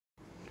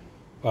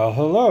Well,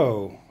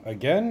 hello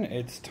again.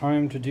 It's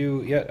time to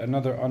do yet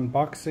another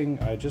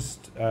unboxing. I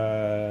just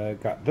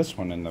got this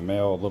one in the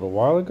mail a little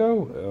while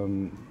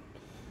ago.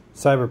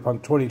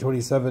 Cyberpunk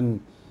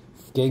 2027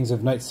 Gangs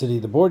of Night City,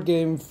 the board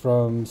game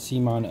from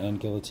Simon and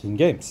Guillotine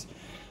Games.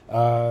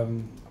 I've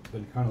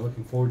been kind of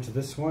looking forward to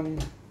this one.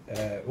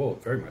 Well,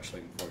 very much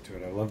looking forward to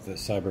it. I love the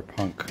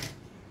Cyberpunk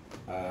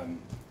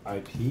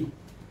IP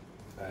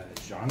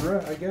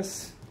genre, I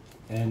guess.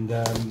 And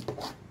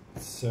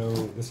so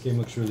this game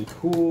looks really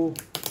cool.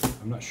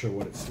 I'm not sure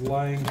what it's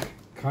like.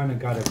 Kind of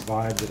got a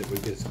vibe that it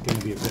was going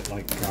to be a bit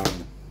like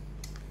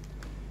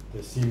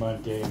the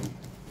Simon game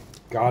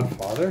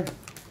Godfather.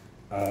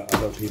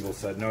 Although people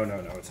said, no,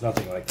 it's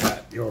nothing like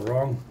that. You're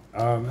wrong.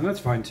 And that's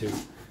fine too,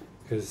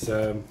 because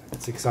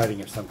it's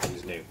exciting if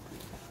something's new.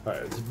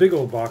 Alright, it's a big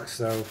old box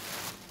though.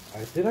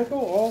 Did I go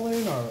all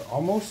in or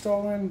almost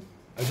all in?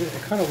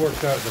 It kind of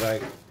worked out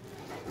that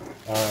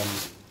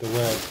the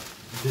way I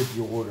did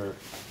the order,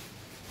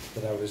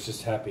 that I was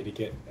just happy to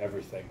get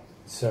everything.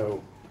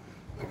 So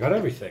I got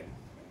everything,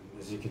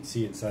 as you can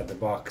see inside the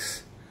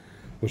box,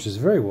 which is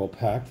very well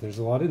packed. There's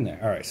a lot in there.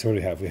 All right, so what do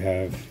we have? We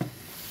have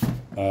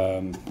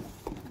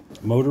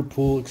motor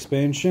pool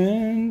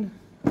expansion.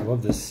 I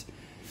love this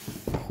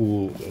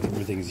pool.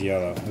 Everything's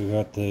yellow. We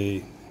got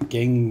the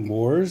gang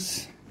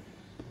wars.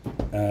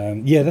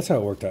 Yeah, that's how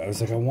it worked out. I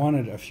was like, I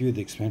wanted a few of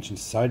the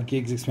expansions, side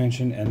gigs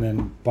expansion, and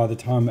then by the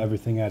time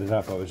everything added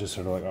up, I was just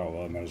sort of like, oh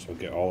well, I might as well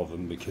get all of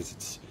them, because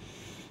it's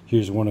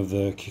here's one of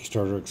the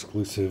Kickstarter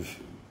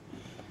exclusive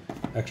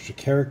extra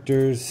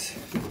characters.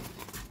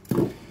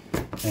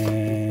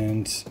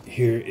 And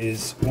here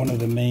is one of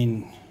the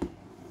main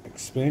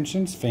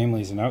expansions,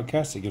 Families and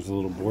Outcasts. It gives a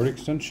little board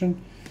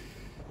extension.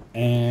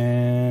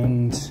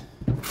 And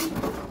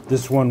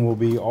this one will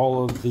be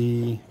all of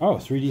the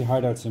 3D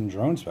hideouts and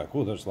drones back.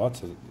 Oh, there's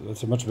lots of,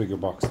 that's a much bigger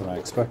box than I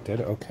expected.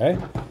 Okay.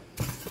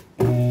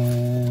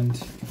 And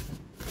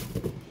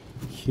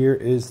here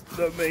is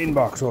the main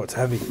box. Oh, it's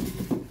heavy.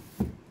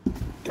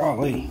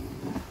 Golly.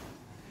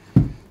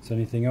 Is there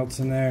anything else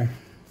in there?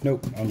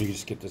 Nope. Let me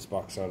just get this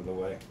box out of the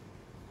way.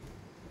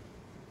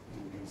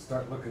 And we can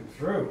start looking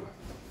through.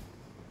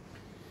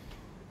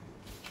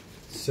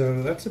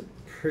 So that's a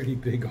pretty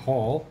big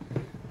haul.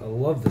 I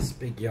love this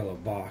big yellow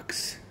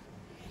box.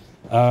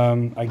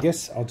 I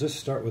guess I'll just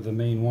start with the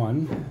main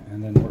one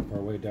and then work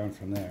our way down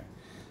from there.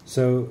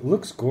 So it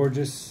looks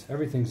gorgeous.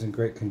 Everything's in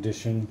great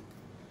condition.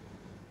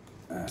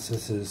 So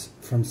this is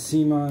from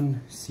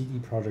Simon, CD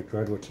Projekt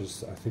Red, which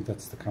is, I think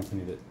that's the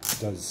company that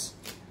does,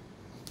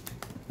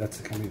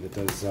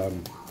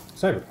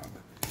 Cyberpunk,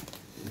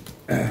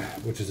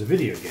 which is a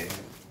video game.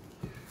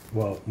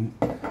 Well,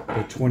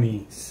 the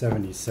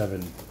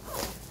 2077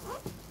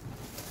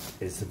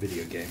 is the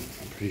video game.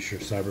 I'm pretty sure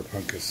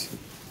Cyberpunk is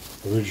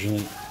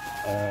originally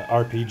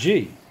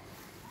RPG.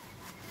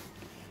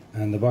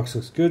 And the box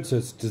looks good. So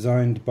it's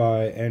designed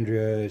by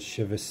Andrea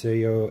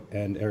Chevaseo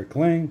and Eric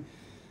Lang,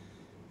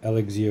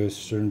 Alexio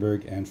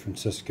Sternberg, and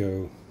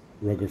Francesco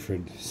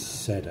Rogafred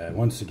Seda.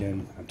 Once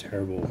again, I'm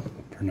terrible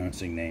at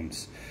pronouncing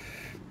names.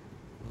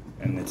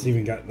 And it's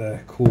even got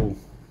the cool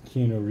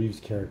Keanu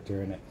Reeves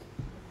character in it.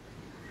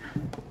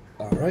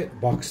 Alright,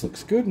 box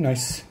looks good.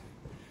 Nice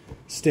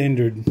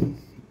standard,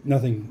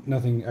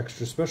 nothing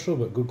extra special,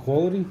 but good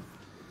quality.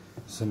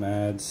 Some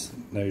ads.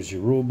 There's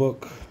your rule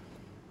book.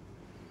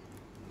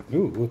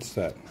 Ooh, what's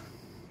that?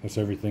 That's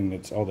everything,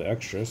 that's all the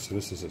extras. So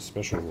this is a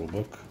special rule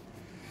book.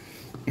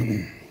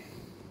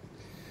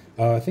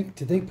 I think,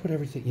 did they put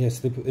everything? Yes,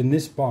 they put in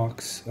this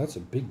box. That's a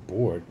big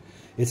board.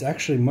 It's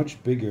actually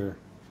much bigger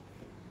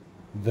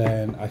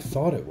than I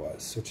thought it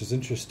was, which is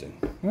interesting.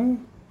 Oh,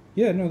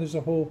 yeah, no, there's a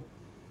whole,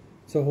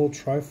 it's a whole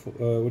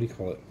what do you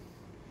call it?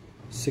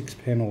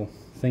 6-panel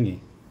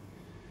thingy.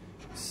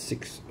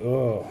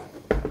 Oh,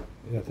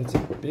 yeah, that's a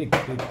big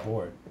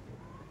board.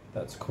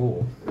 That's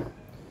cool.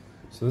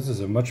 So this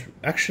is a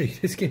actually,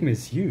 this game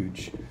is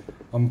huge.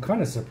 I'm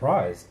kind of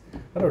surprised.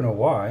 I don't know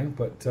why,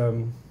 but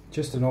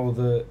just in all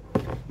the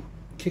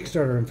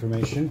Kickstarter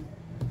information,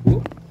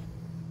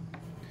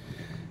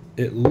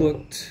 it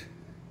looked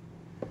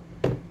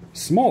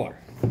smaller.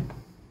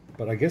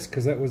 But I guess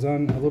because that was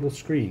on a little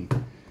screen.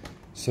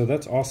 So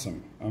that's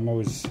awesome. I'm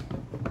always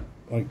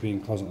like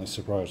being pleasantly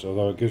surprised,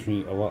 although it gives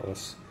me a lot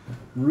less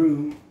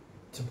room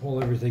to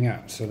pull everything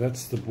out. So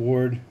that's the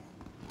board.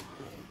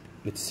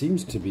 It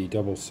seems to be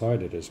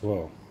double-sided as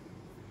well.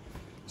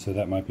 So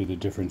that might be the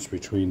difference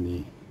between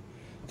the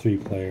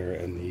 3-player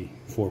and the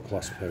 4+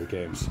 player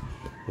games.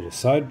 Little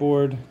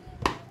sideboard.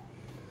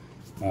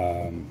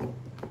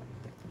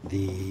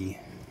 The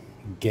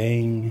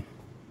gang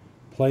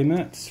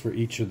playmats for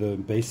each of the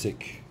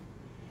basic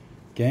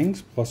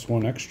gangs, plus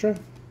one extra.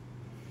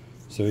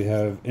 So we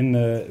have, in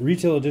the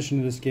retail edition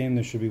of this game,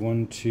 there should be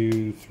 1,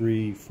 2,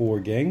 3, 4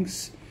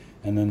 gangs.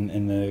 And then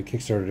in the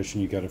Kickstarter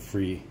edition, you got a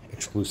free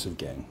exclusive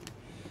gang.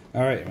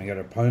 Alright, we got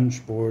our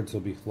punch boards.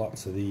 There'll be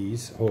lots of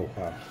these. Oh,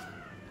 wow.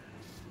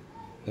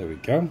 There we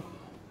go.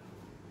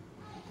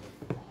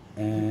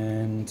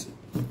 And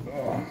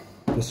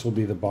this will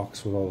be the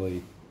box with all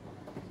the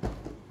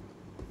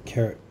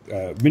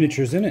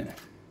miniatures in it.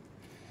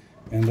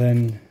 And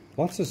then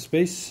lots of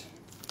space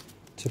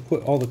to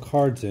put all the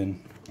cards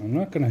in. I'm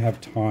not going to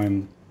have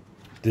time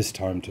this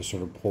time to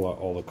sort of pull out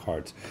all the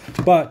cards.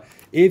 But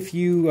if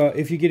you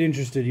get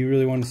interested, you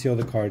really want to see all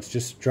the cards,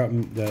 just drop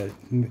the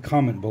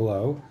comment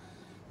below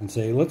and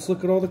say, let's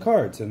look at all the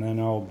cards. And then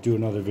I'll do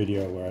another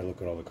video where I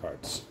look at all the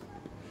cards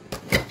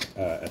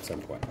at some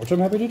point, which I'm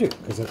happy to do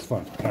because that's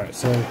fun. All right,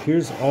 so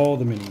here's all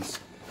the minis.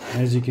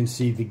 As you can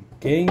see, the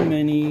gang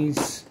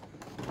minis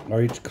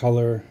are each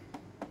color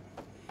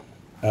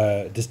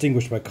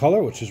distinguished by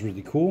color, which is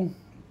really cool.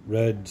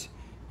 Red,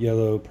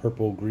 yellow,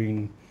 purple,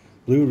 green,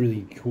 blue,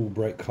 really cool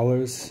bright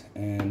colors,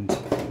 and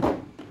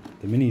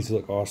the minis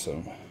look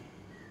awesome.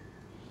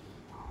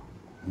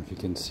 If you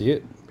can see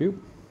it, boop.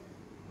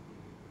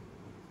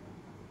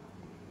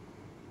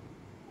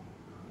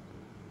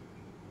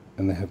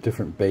 And they have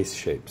different base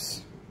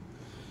shapes.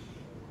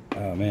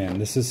 Oh man,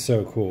 this is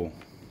so cool.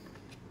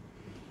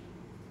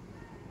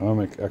 I'm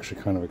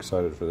actually kind of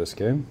excited for this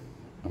game.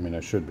 I mean,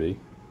 I should be.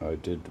 I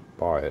did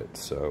buy it,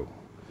 so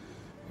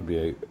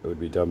it would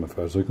be dumb if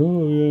I was like,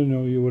 oh yeah,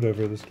 no, you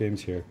whatever, this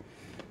game's here.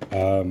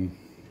 Yeah,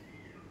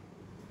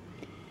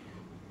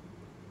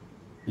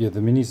 the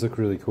minis look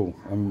really cool.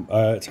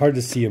 It's hard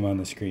to see them on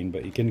the screen,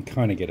 but you can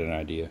kind of get an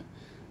idea.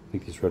 I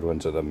think these red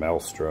ones are the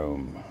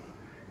Maelstrom.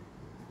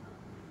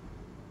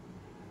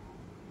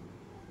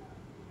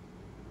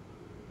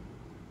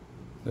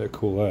 They're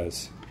cool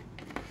as.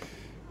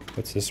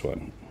 What's this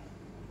one?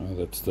 Oh,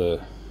 that's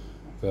the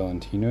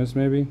Valentinos,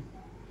 maybe?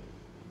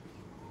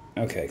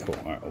 Okay, cool.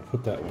 Alright, we'll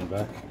put that one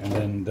back. And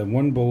then the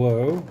one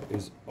below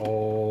is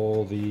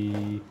all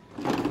the...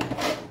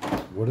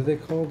 what are they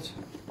called?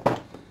 The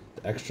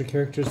extra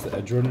characters, the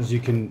edge runners. You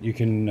can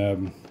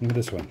look at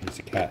this one. He's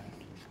a cat.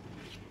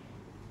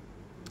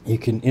 You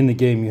can, in the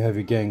game, you have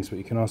your gangs, but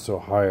you can also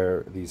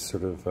hire these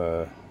sort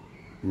of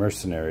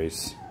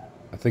mercenaries.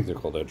 I think they're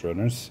called edge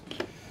runners.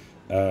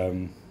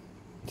 And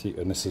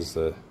this is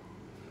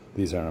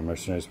these aren't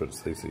mercenaries, but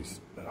it's these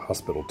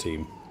hospital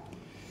team.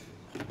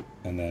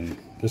 And then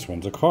this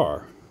one's a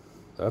car.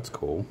 That's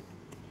cool.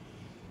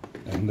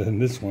 And then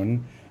this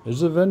one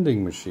is a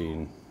vending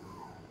machine,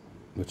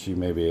 which you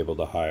may be able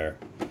to hire.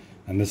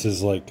 And this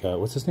is like,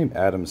 what's his name?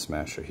 Atom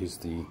Smasher. He's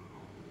the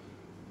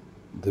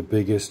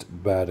biggest,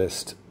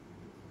 baddest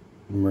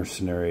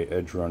mercenary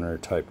edge runner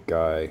type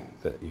guy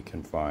that you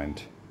can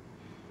find.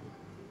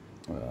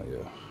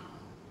 Yeah.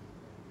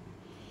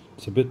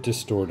 It's a bit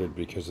distorted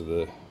because of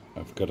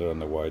I've got it on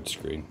the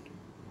widescreen.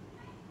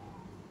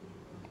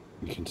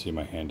 You can see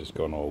my hand is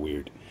going all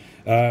weird.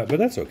 But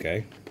that's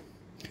okay.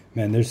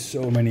 Man, there's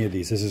so many of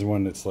these. This is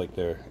one that's like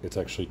it's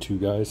actually two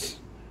guys.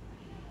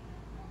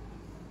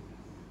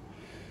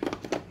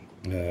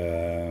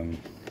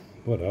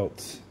 What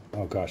else?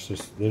 Oh gosh,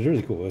 they're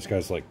really cool. This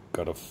guy's like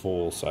got a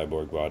full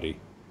cyborg body.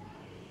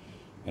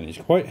 And he's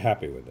quite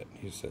happy with it.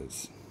 He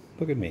says,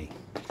 look at me.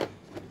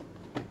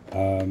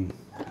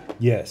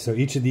 Yeah, so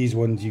each of these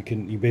ones you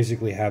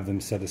basically have them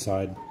set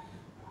aside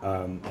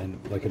and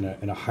like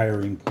in a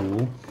hiring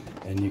pool,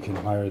 and you can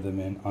hire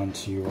them in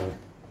onto your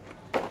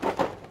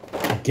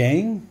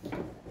gang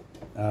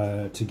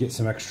to get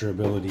some extra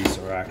abilities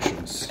or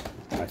actions,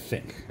 I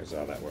think, is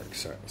how that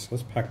works. All right, so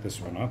let's pack this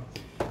one up.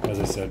 As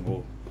I said,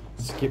 we'll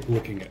skip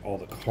looking at all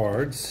the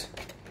cards,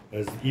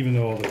 even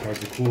though all the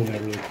cards are cool and they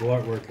have really cool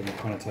artwork and they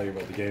kind of tell you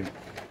about the game.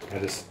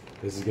 This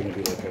is going to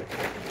be like a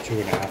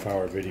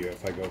 2.5-hour video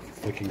if I go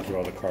flicking through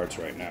all the cards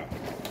right now.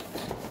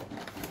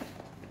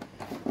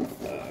 Come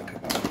on.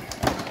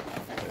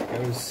 There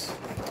it goes.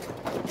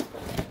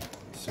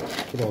 So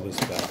put all this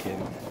back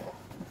in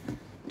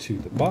to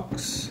the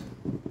box.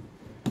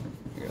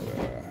 We got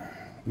our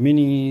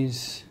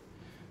minis.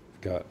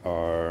 We've got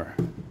our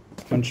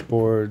punch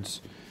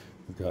boards.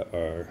 We've got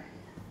our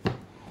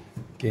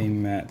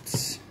game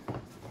mats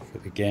for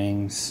the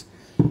gangs.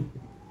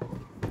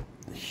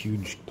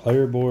 Huge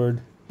player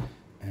board,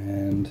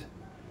 and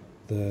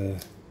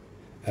the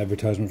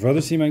advertisement for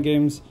other C-Man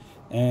games,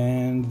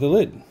 and the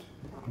lid,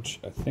 which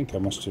I think I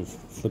must have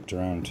flipped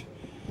around,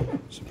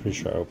 so I'm pretty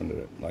sure I opened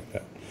it like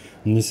that.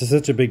 And this is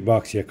such a big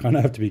box, you kind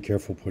of have to be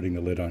careful putting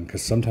the lid on,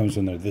 because sometimes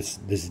when they're this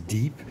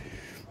deep,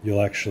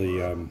 you'll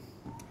actually,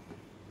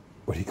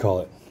 what do you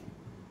call it?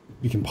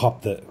 You can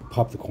pop the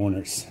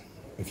corners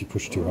if you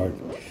push too hard.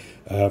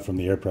 From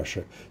the air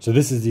pressure. So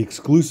this is the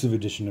exclusive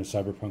edition of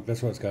Cyberpunk.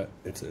 That's what it's got.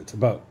 It's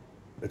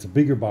a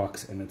bigger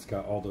box, and it's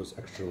got all those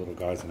extra little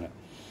guys in it.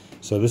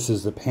 So this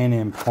is the Pan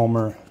Am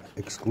Palmer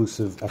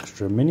exclusive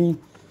extra mini.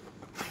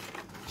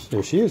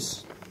 There she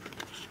is.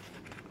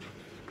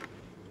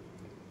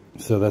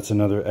 So that's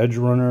another edge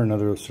runner,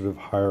 another sort of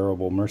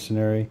hireable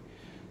mercenary.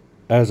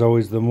 As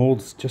always, the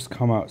molds just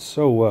come out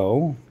so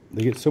well.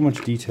 They get so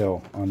much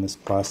detail on this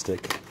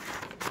plastic.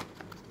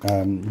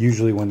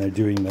 Usually when they're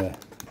doing the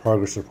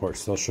progress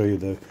reports, they'll show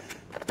you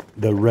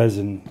the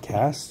resin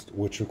cast,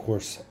 which of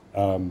course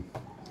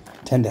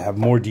tend to have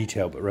more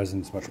detail, but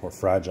resin's much more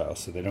fragile,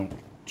 so they don't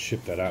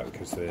ship that out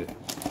because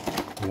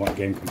what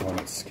game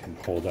components can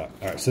hold up.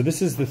 All right, so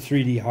this is the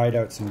 3D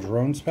hideouts and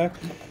drones pack.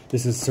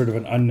 This is sort of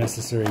an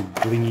unnecessary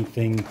blingy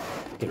thing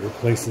that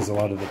replaces a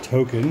lot of the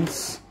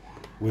tokens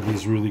with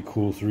these really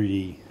cool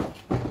 3D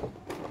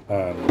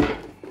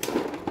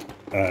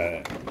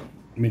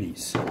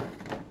minis.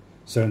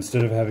 So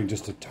instead of having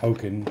just a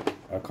token,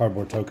 a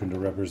cardboard token to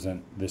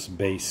represent this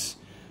base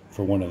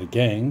for one of the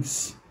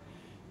gangs,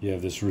 you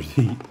have this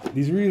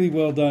these really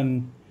well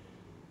done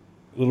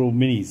little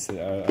minis.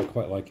 I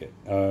quite like it.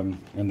 And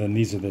then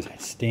these are the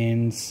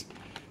stands,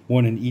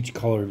 one in each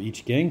color of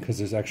each gang, because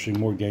there's actually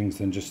more gangs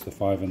than just the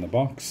 5 in the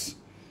box.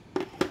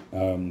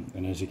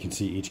 And as you can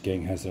see, each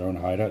gang has their own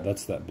hideout.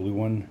 That's that blue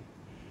one.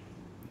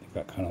 They've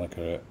got kind of like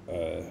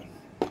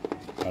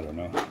I don't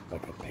know,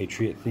 like a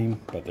Patriot theme,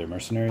 but they're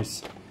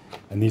mercenaries.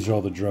 And these are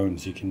all the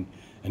drones you can.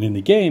 And in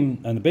the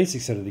game, on the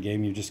basic set of the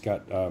game, you've just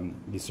got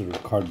these sort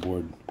of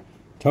cardboard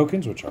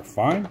tokens, which are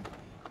fine.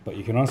 But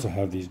you can also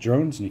have these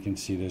drones, and you can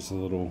see there's a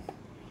little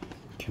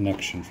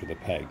connection for the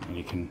peg, and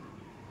you can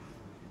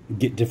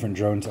get different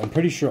drones. I'm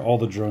pretty sure all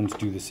the drones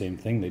do the same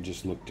thing, they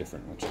just look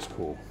different, which is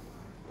cool.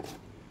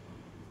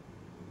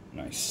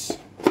 Nice.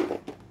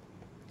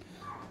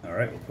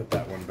 Alright, we'll put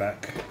that one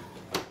back.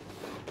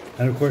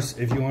 And of course,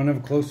 if you want to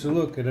have a closer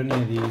look at any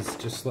of these,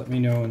 just let me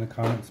know in the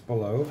comments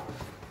below.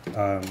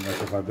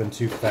 Like if I've been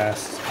too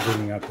fast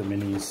bringing out the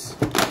minis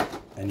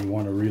and you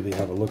want to really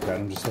have a look at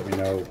them, just let me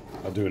know.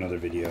 I'll do another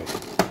video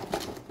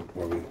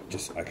where we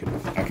just I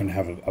can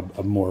have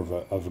a more of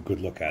a good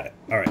look at it.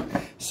 All right,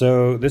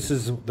 so this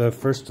is the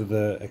first of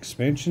the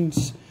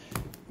expansions,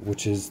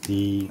 which is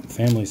the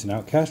Families and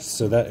Outcasts.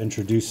 So that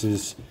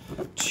introduces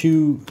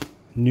 2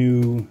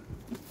 new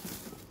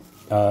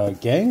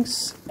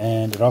gangs,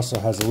 and it also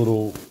has a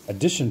little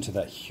addition to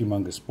that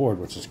humongous board,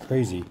 which is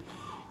crazy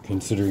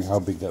considering how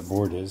big that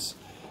board is,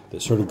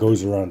 that sort of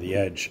goes around the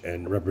edge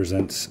and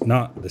represents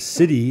not the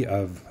city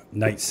of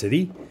Night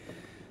City,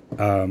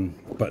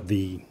 but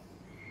the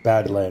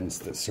badlands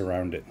that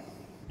surround it.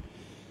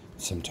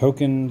 Some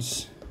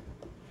tokens,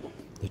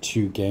 the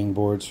 2 gang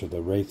boards for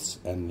the Wraiths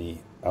and the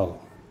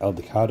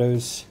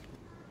Aldecados.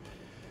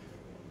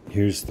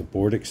 Here's the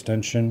board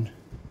extension,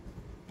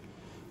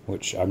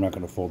 which I'm not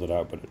going to fold it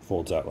out, but it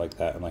folds out like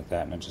that,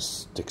 and it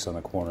just sticks on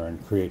the corner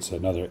and creates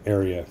another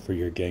area for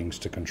your gangs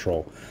to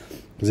control.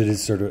 Because it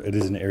is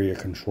an area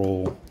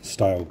control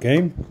style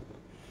game.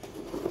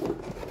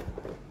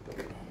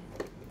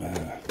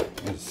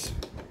 It's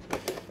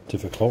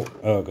difficult.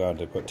 Oh god,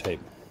 they put tape.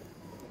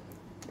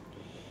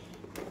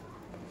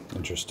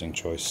 Interesting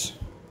choice.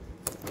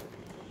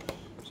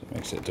 So it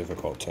makes it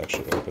difficult to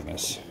actually open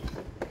this.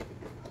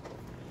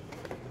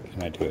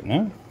 Can I do it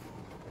now?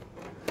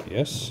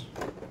 Yes.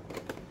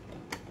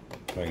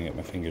 If I can get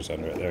my fingers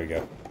under it. There we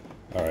go.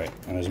 Alright,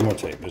 and there's more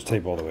tape. There's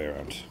tape all the way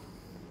around.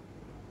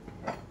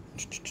 I'll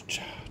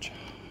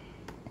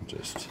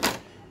just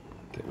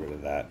get rid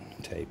of that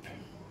tape.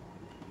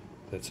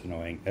 That's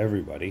annoying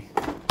everybody.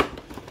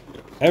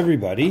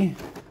 Everybody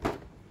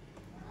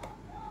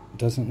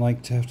doesn't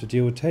like to have to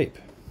deal with tape.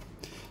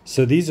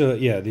 So these are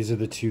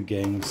the 2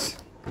 gangs,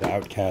 the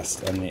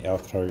Outcast and the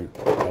what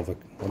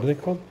are they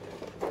called?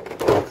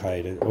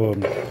 Al-Qaeda.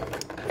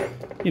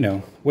 You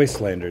know,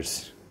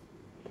 Wastelanders.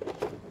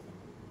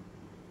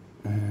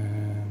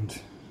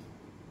 And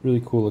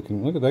really cool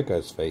looking. Look at that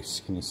guy's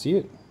face. Can you see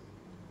it?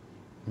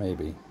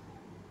 Maybe.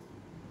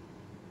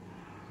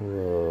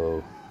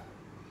 Whoa.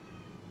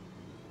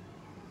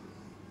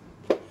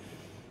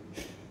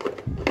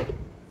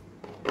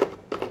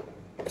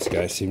 This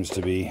guy seems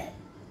to be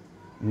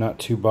not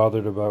too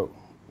bothered about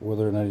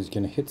whether or not he's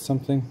going to hit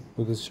something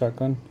with his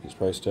shotgun. He's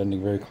probably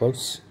standing very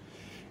close.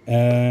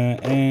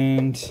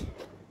 And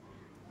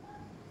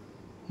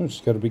oh,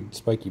 just got a big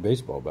spiky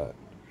baseball bat.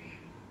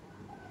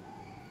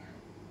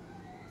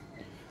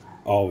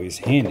 Always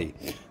handy.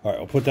 Alright,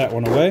 I'll put that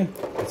one away.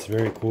 It's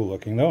very cool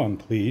looking though. I'm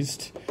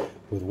pleased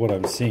with what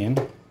I'm seeing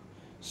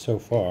so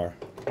far.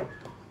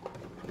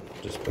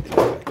 Just put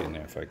that back in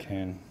there if I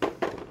can.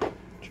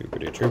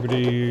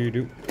 Troopity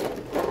doo.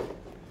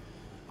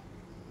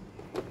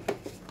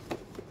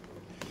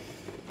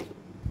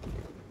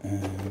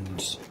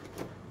 And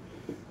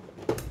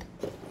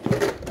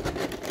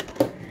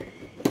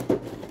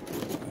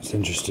it's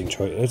interesting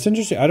choice. It's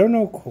interesting. I don't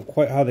know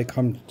quite how they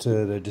come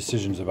to the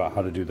decisions about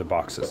how to do the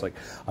boxes. Like,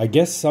 I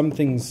guess some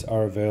things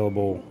are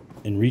available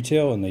in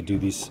retail, and they do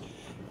these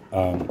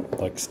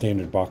like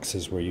standard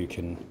boxes where you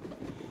can,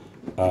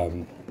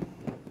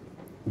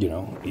 you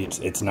know,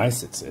 it's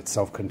nice. It's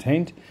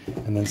self-contained,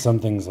 and then some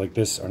things like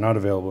this are not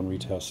available in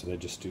retail, so they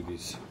just do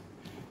these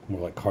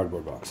more like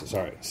cardboard boxes.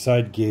 All right,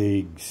 side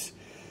gigs.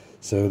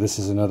 So this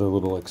is another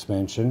little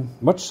expansion.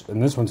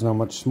 And this one's now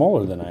much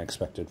smaller than I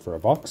expected for a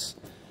box.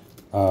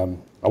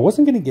 I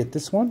wasn't going to get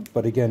this one,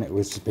 but again, it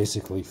was just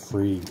basically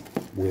free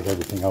with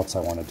everything else I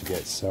wanted to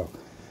get. So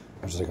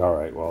I was like, all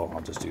right, well,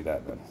 I'll just do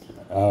that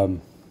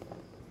then.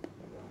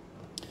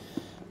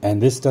 And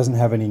this doesn't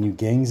have any new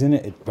gangs in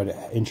it, but it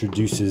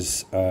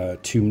introduces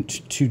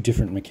two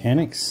different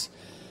mechanics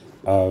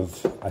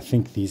of, I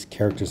think, these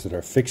characters that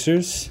are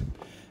fixers.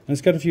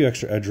 it's got a few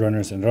extra edge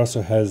runners, and it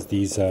also has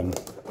these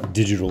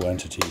digital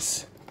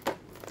entities,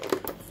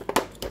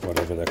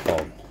 whatever they're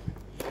called,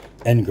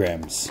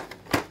 engrams.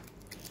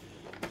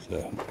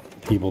 So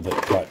people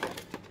that cut.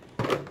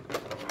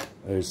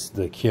 There's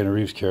the Keanu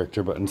Reeves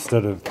character, but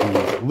instead of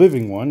the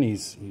living one,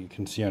 you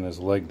can see on his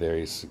leg there,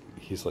 he's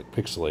like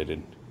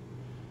pixelated.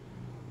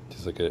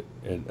 He's like a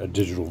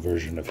digital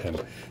version of him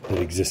that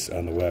exists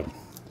on the web.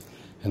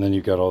 And then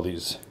you've got all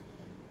these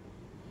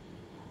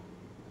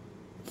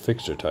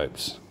fixture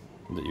types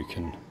that you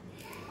can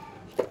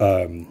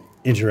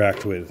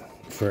interact with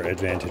for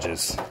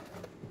advantages.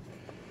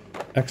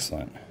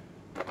 Excellent.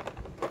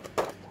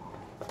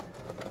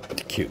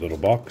 Cute little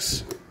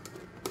box.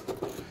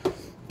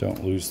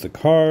 Don't lose the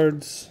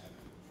cards.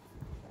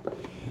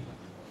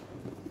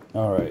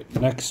 Alright,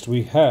 next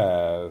we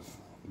have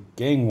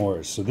Gang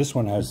Wars. So this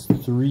one has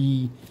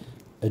 3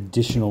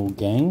 additional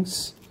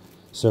gangs.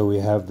 So we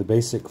have the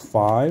basic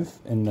 5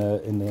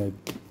 the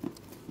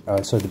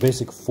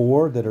basic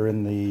 4 that are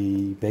in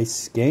the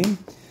base game.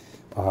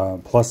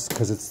 Plus,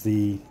 because it's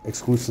the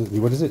exclusive,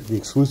 the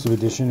exclusive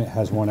edition, it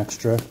has 1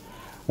 extra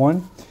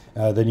one.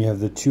 Then you have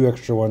the 2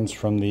 extra ones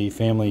from the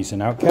Families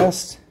and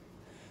Outcasts.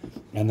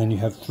 And then you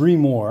have 3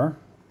 more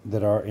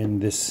that are in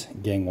this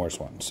Gang Wars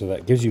one. So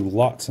that gives you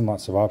lots and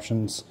lots of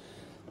options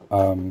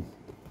for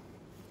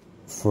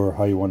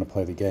how you want to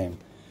play the game.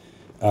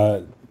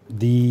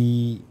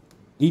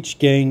 Each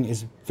gang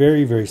is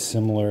very, very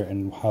similar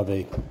in how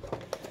they,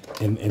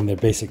 in their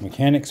basic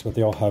mechanics, but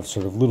they all have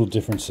sort of little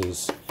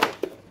differences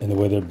in the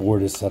way their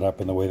board is set up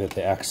and the way that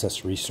they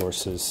access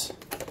resources,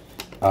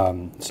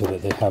 so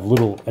that they have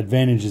little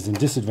advantages and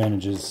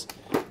disadvantages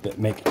that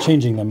make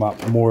changing them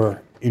up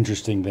more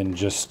interesting than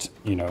just,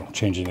 you know,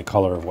 changing the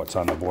color of what's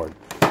on the board.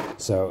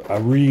 So I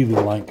really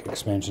like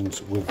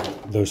expansions with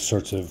those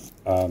sorts of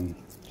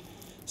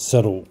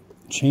subtle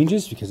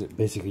changes, because it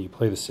basically, you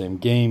play the same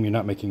game, you're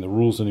not making the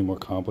rules any more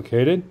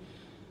complicated,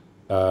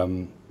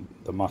 the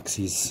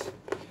Moxies,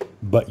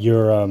 but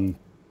you're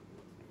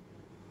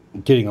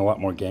getting a lot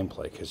more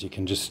gameplay, because you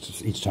can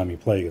just, each time you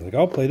play, you're like,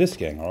 I'll play this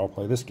gang, or I'll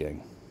play this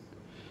gang.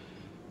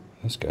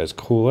 This guy's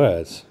cool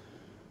as.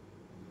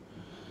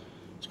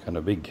 It's kind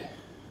of big.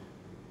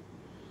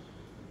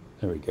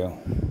 There we go.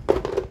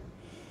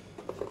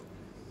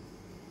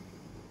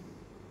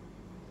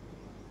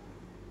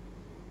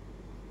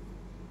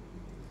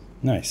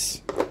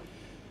 Nice.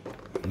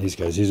 And these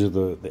guys, these are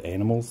the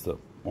animals, the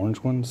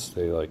orange ones.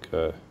 They like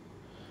are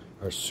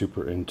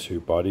super into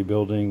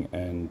bodybuilding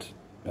and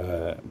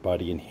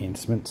body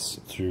enhancements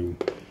through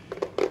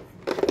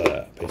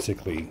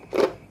basically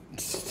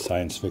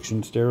science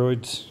fiction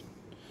steroids.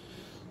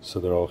 So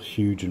they're all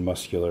huge and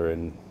muscular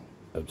and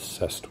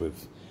obsessed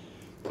with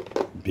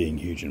being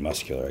huge and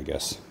muscular, I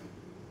guess.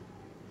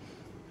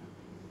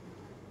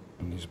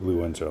 And these blue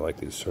ones are like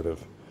these sort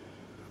of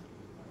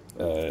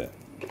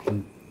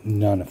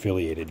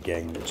non-affiliated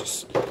gang. They're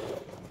just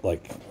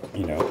like,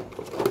 you know,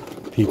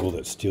 people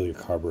that steal your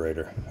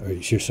carburetor.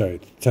 Or, sorry,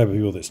 the type of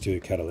people that steal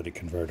your catalytic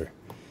converter.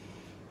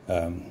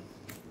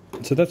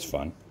 So that's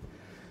fun.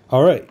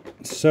 Alright,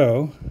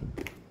 so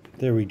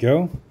there we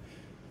go.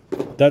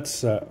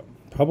 That's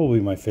probably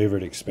my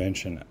favorite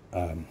expansion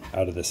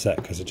out of the set,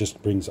 because it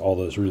just brings all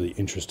those really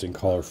interesting,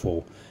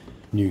 colorful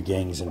new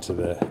gangs into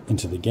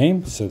the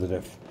game, so that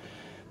if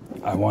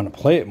I want to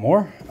play it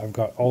more, I've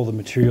got all the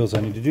materials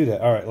I need to do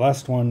that. Alright,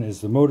 last one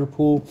is the motor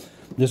pool.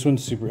 This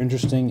one's super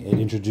interesting. It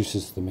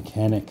introduces the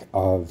mechanic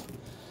of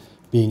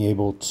being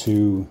able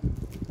to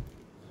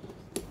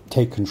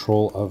take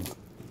control of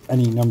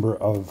any number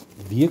of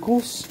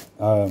vehicles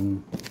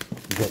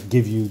that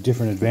give you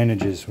different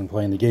advantages when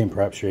playing the game.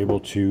 Perhaps you're able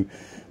to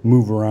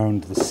move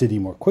around the city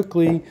more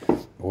quickly,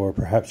 or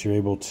perhaps you're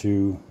able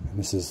to, and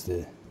this is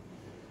the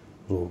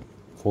little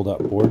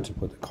fold-out board to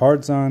put the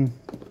cards on.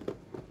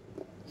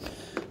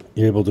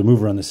 You're able to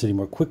move around the city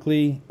more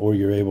quickly, or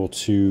you're able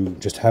to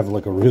just have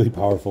like a really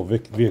powerful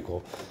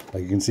vehicle.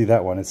 Like you can see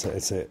that one,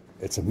 it's a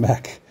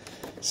mech,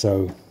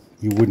 so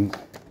you wouldn't.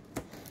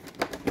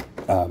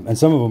 And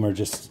some of them are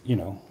just, you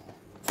know,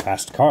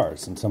 fast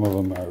cars, and some of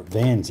them are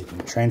vans. You can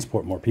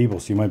transport more people,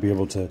 so you might be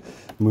able to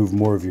move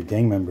more of your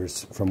gang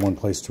members from one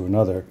place to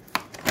another,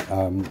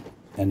 and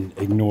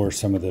ignore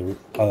some of the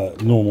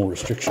normal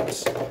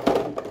restrictions.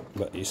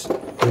 But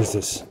there's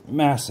this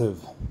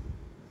massive,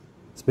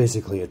 it's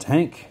basically a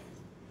tank.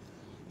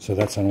 So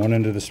that's on one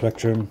end of the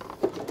spectrum.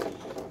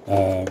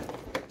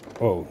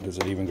 Oh, does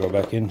it even go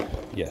back in?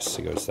 Yes,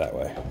 it goes that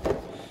way.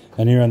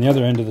 And here on the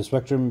other end of the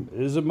spectrum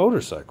is a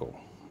motorcycle,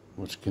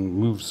 which can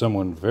move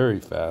someone very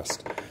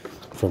fast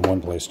from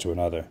one place to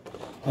another.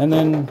 And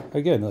then,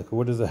 again, like,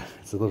 what is that?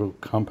 It's a little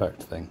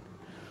compact thing.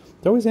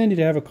 It's always handy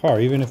to have a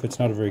car, even if it's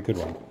not a very good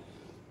one.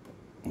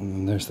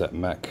 And there's that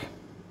mech.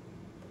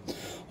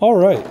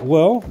 Alright,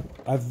 well,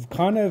 I've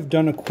kind of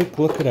done a quick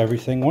look at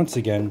everything. Once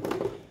again,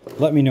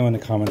 let me know in the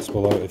comments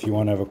below if you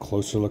want to have a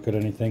closer look at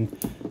anything.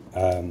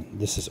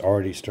 This is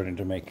already starting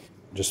to make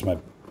just my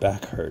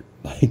back hurt,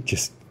 like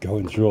just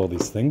going through all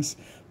these things.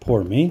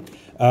 Poor me.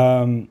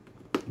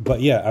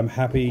 But yeah, I'm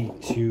happy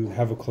to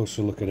have a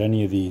closer look at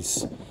any of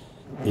these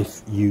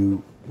if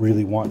you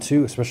really want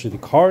to, especially the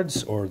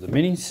cards or the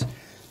minis.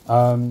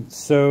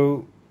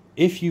 So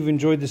if you've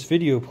enjoyed this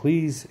video,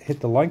 please hit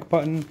the like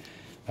button,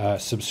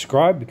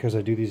 subscribe, because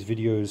I do these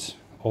videos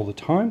all the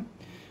time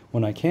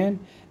when I can,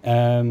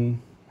 and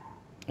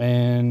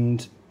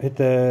hit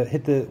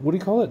the what do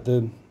you call it,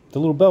 the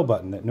little bell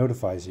button that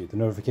notifies you, the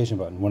notification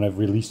button, when I've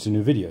released a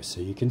new video, so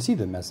you can see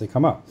them as they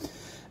come up.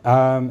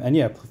 And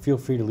yeah, feel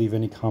free to leave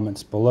any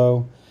comments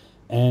below.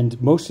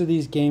 And most of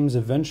these games,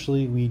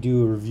 eventually we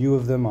do a review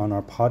of them on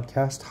our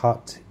podcast,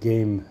 Hot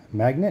Game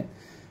Magnet,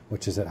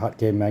 which is at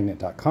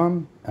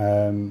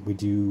hotgamemagnet.com. We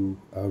do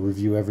a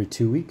review every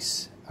 2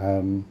 weeks.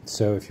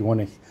 So if you want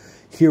to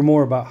hear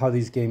more about how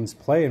these games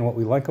play and what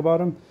we like about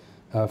them,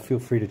 feel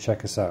free to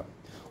check us out.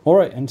 All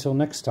right, until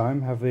next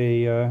time, have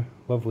a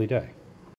lovely day.